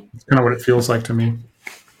 It's kind of what it feels like to me.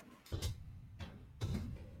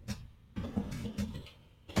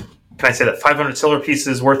 Can I say that 500 silver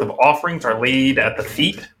pieces worth of offerings are laid at the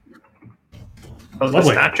feet of the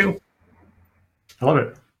statue? I love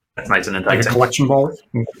it. That's nice and enticing. Like a collection ball.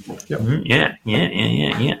 Yep. Mm-hmm.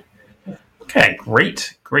 Yeah. Okay,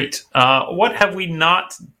 great. What have we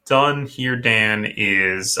not done here, Dan,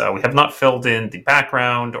 is we have not filled in the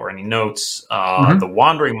background or any notes. The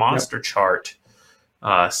Wandering Monster chart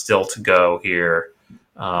still to go here.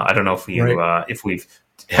 I don't know if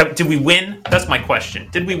did we win? That's my question.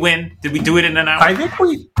 Did we win? Did we do it in an hour? I think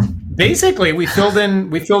we filled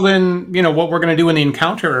in what we're going to do in the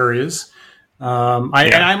encounter areas. And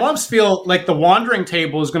I almost feel like the wandering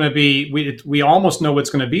table is going to be, we almost know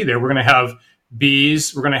what's going to be there. We're going to have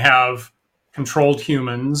bees. We're going to have controlled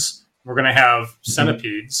humans. We're going to have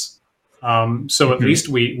centipedes. So at least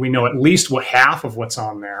we know at least half of what's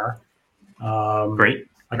on there. Great.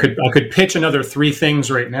 I could pitch another 3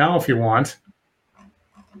 things right now if you want.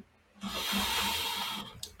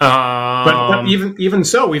 But even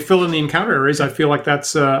so, we fill in the encounter areas. I feel like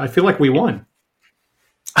I feel like we won.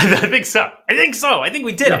 I think so. I think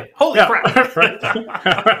we did it. Holy crap!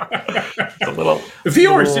 A little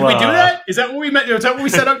viewers, did we do that? Is that what we meant? Is that what we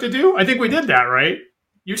set out to do? I think we did that, right?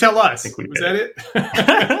 You tell us. Was that it?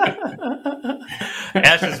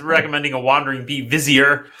 Ash is recommending a wandering bee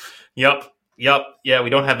vizier. Yep. Yeah, we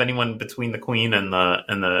don't have anyone between the queen and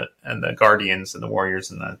the guardians and the warriors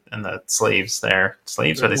and the slaves there.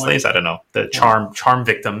 Slaves? Are they slaves? I don't know. The charm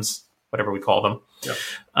victims, whatever we call them. Yep.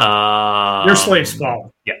 They're slaves,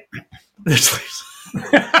 Paul. Yeah. They're slaves.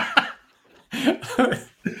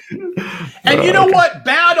 And you know what?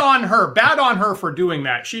 Bad on her for doing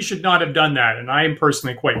that. She should not have done that, and I am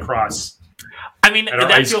personally quite cross. I mean,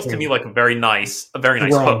 that feels to me like a very nice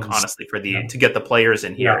hook, honestly, for to get the players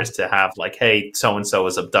in here, is to have like, hey, so and so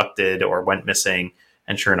was abducted or went missing,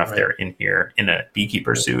 and sure enough, they're in here in a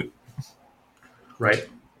beekeeper suit. Right.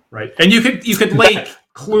 And you could lay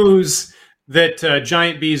clues that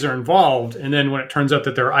giant bees are involved, and then when it turns out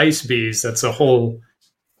that they're ice bees, that's a whole.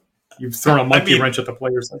 You've thrown a monkey wrench at the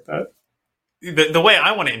players like that. The way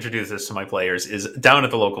I want to introduce this to my players is down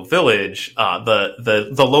at the local village.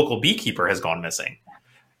 The local beekeeper has gone missing.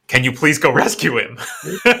 Can you please go rescue him?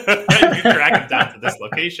 And you track him down to this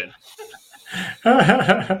location.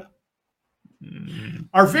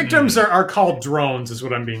 Our victims are called drones, is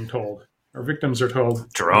what I'm being told. Our victims are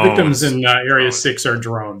told drones. Victims in Area 6 are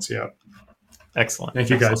drones. Yeah. Excellent. Thank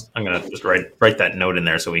you, guys. I'm gonna just write that note in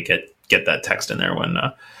there so we get that text in there when.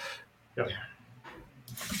 Yep.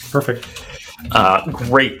 Perfect.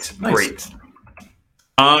 Great. Nice. Great.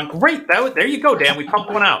 Great. There you go, Dan. We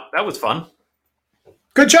pumped one out. That was fun.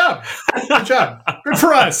 Good job. Good job. Good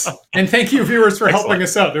for us. And thank you, viewers, for Excellent. helping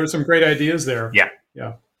us out. There were some great ideas there.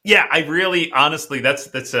 Yeah, I really, honestly,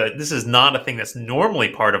 this is not a thing that's normally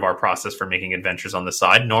part of our process for making adventures on the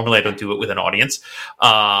side. Normally, I don't do it with an audience,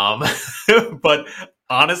 but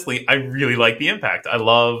honestly, I really like the impact. I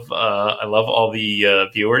love all the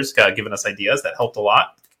viewers giving us ideas. That helped a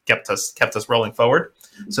lot, kept us rolling forward.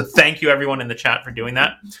 So, thank you everyone in the chat for doing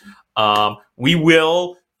that. We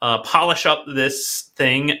will polish up this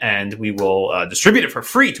thing and we will distribute it for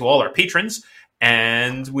free to all our patrons.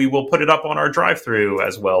 And we will put it up on our drive-thru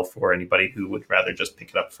as well for anybody who would rather just pick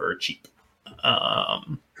it up for cheap.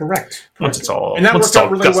 Correct. Once it's all, and that worked out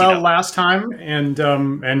really well out. last time, and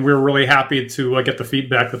we're really happy to get the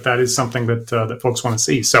feedback that is something that folks want to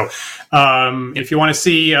see. So, if you want to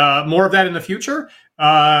see more of that in the future,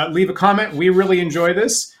 leave a comment. We really enjoy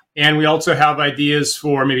this, and we also have ideas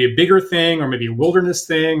for maybe a bigger thing, or maybe a wilderness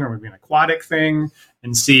thing, or maybe an aquatic thing.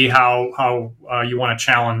 And see how you want to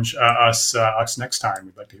challenge us next time.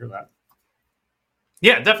 We'd like to hear that.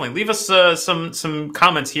 Yeah, definitely. Leave us some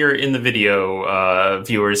comments here in the video,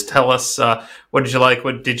 viewers. Tell us what did you like,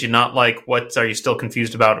 what did you not like, what are you still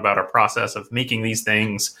confused about our process of making these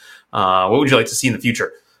things? What would you like to see in the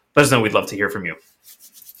future? Let us know. We'd love to hear from you.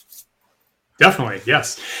 Definitely,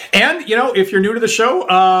 yes. And, if you're new to the show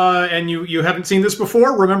and you haven't seen this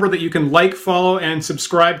before, remember that you can like, follow, and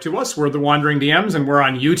subscribe to us. We're The Wandering DMs, and we're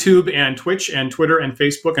on YouTube and Twitch and Twitter and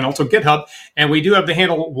Facebook and also GitHub. And we do have the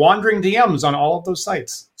handle Wandering DMs on all of those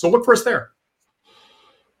sites. So look for us there.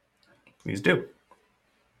 Please do.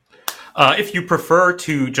 If you prefer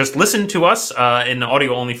to just listen to us in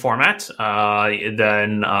audio-only format,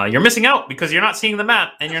 then you're missing out because you're not seeing the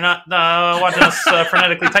map and you're not watching us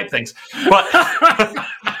frenetically type things. But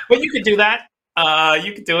you could do that.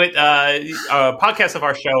 You could do it. Podcasts of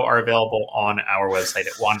our show are available on our website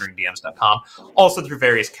at wanderingdms.com, also through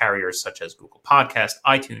various carriers such as Google Podcast,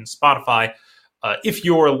 iTunes, Spotify. If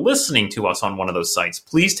you're listening to us on one of those sites,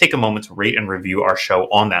 please take a moment to rate and review our show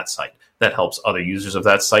on that site. That helps other users of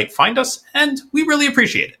that site find us, and we really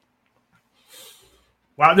appreciate it.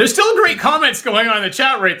 Wow, there's still great comments going on in the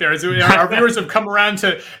chat right there. Our viewers have come around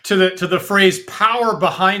to the phrase "power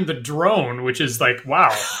behind the drone," which is like,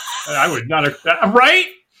 wow, I would not have right.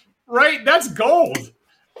 That's gold.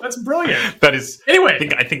 That's brilliant. That is. Anyway,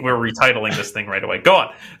 I think we're retitling this thing right away. Go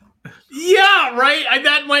on. Yeah, right.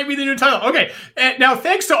 That might be the new title. Okay. Now,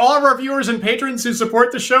 thanks to all of our viewers and patrons who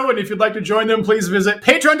support the show. And if you'd like to join them, please visit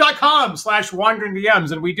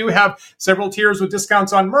patreon.com/wanderingdms. And we do have several tiers with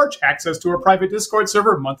discounts on merch, access to a private Discord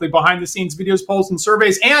server, monthly behind-the-scenes videos, polls, and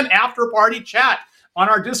surveys, and after-party chat on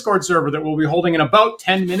our Discord server that we'll be holding in about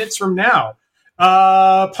 10 minutes from now.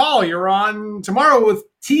 Paul, you're on tomorrow with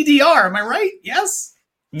TDR. Am I right? Yes?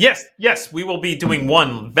 Yes, we will be doing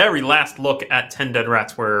one very last look at 10 Dead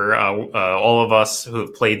Rats, where all of us who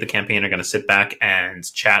have played the campaign are going to sit back and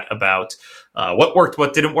chat about what worked,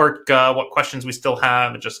 what didn't work, what questions we still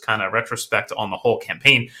have, and just kind of retrospect on the whole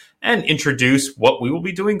campaign and introduce what we will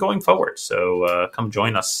be doing going forward. So come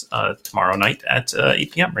join us tomorrow night at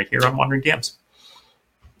 8 p.m. right here on Wandering DMs.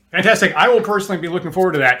 Fantastic. I will personally be looking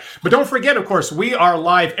forward to that. But don't forget, of course, we are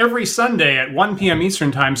live every Sunday at 1 p.m.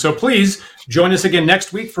 Eastern Time. So please join us again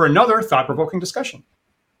next week for another thought-provoking discussion.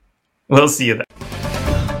 We'll see you then.